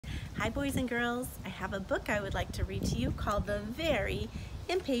Hi boys and girls, I have a book I would like to read to you called The Very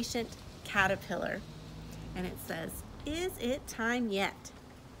Impatient Caterpillar. And it says, "Is it time yet?"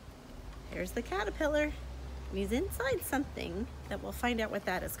 Here's the caterpillar, and he's inside something that we'll find out what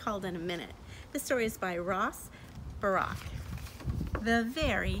that is called in a minute. This story is by Ross Barak. The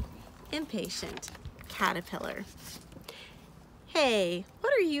Very Impatient Caterpillar. Hey,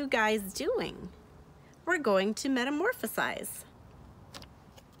 what are you guys doing? We're going to metamorphosize.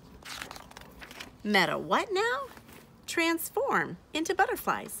 Meta what now? Transform into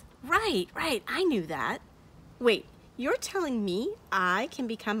butterflies. Right, I knew that. Wait, you're telling me I can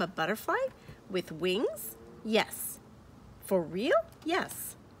become a butterfly with wings? Yes. For real?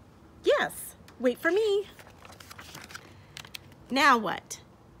 Yes. Yes, wait for me. Now what?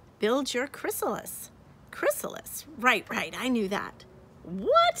 Build your chrysalis. Chrysalis, right, I knew that.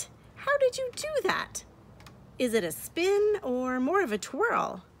 What? How did you do that? Is it a spin or more of a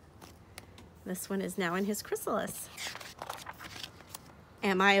twirl? This one is now in his chrysalis.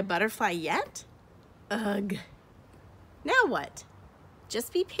 Am I a butterfly yet? Ugh. Now what?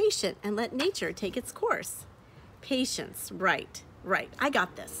 Just be patient and let nature take its course. Patience, right, I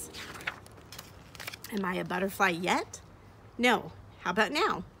got this. Am I a butterfly yet? No. How about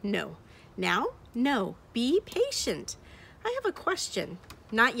now? No. Now? No. Be patient. I have a question.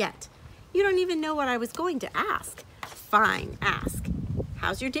 Not yet. You don't even know what I was going to ask. Fine, ask.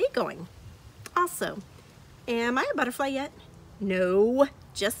 How's your day going? Also, am I a butterfly yet? No,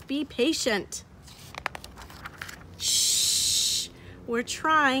 just be patient. Shh, we're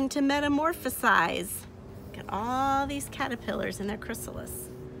trying to metamorphosize. Got all these caterpillars in their chrysalis.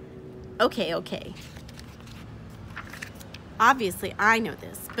 Okay. Obviously, I know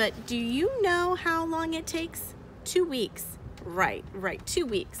this, but do you know how long it takes? 2 weeks. Right, 2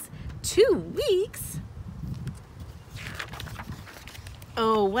 weeks. 2 weeks?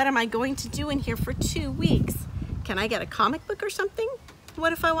 Oh, what am I going to do in here for 2 weeks? Can I get a comic book or something?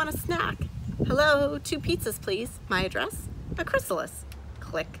 What if I want a snack? Hello, 2 pizzas, please. My address? A chrysalis.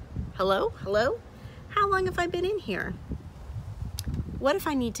 Click. Hello? How long have I been in here? What if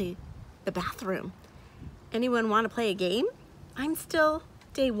I need the bathroom? Anyone want to play a game? I'm still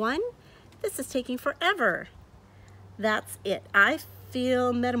day 1. This is taking forever. That's it. I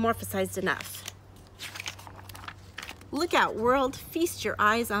feel metamorphosized enough. Look out, world. Feast your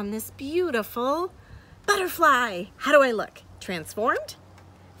eyes on this beautiful butterfly. How do I look? Transformed?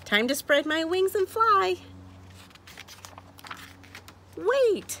 Time to spread my wings and fly.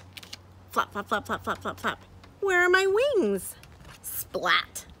 Wait. Flop. Where are my wings?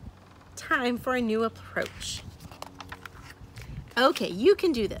 Splat. Time for a new approach. Okay, you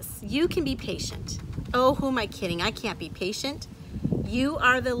can do this. You can be patient. Oh, who am I kidding? I can't be patient. You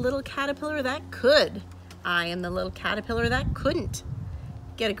are the little caterpillar that could. I am the little caterpillar that couldn't.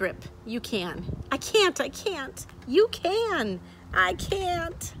 Get a grip. You can. I can't. You can. I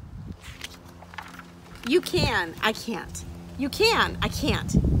can't. You can. I can't. You can. I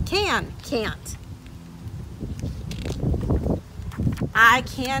can't. Can't. I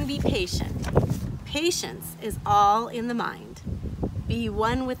can be patient. Patience is all in the mind. Be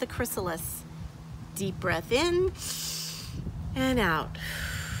one with the chrysalis. Deep breath in and out.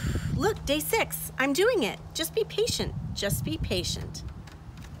 Look, day 6. I'm doing it. Just be patient. Just be patient.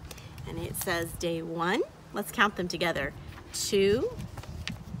 And it says day 1. Let's count them together. 2,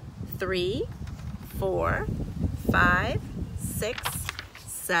 3, 4, 5, 6,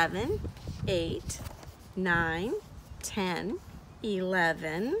 7, 8, 9, 10,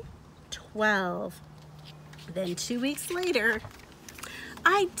 11, 12. Then 2 weeks later,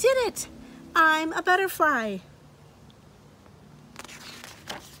 I did it! I'm a butterfly.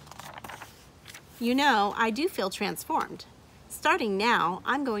 You know, I do feel transformed. Starting now,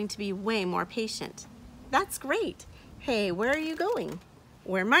 I'm going to be way more patient. That's great. Hey, where are you going?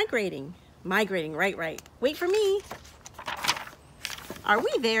 We're migrating. Migrating, right. Wait for me. Are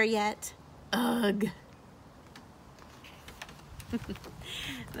we there yet? Ugh.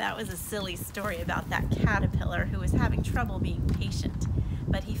 That was a silly story about that caterpillar who was having trouble being patient.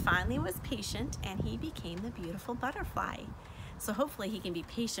 But he finally was patient and he became the beautiful butterfly. So hopefully he can be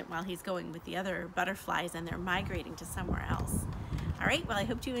patient while he's going with the other butterflies and they're migrating to somewhere else. All right, well, I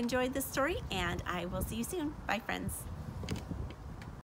hope you enjoyed this story and I will see you soon. Bye, friends.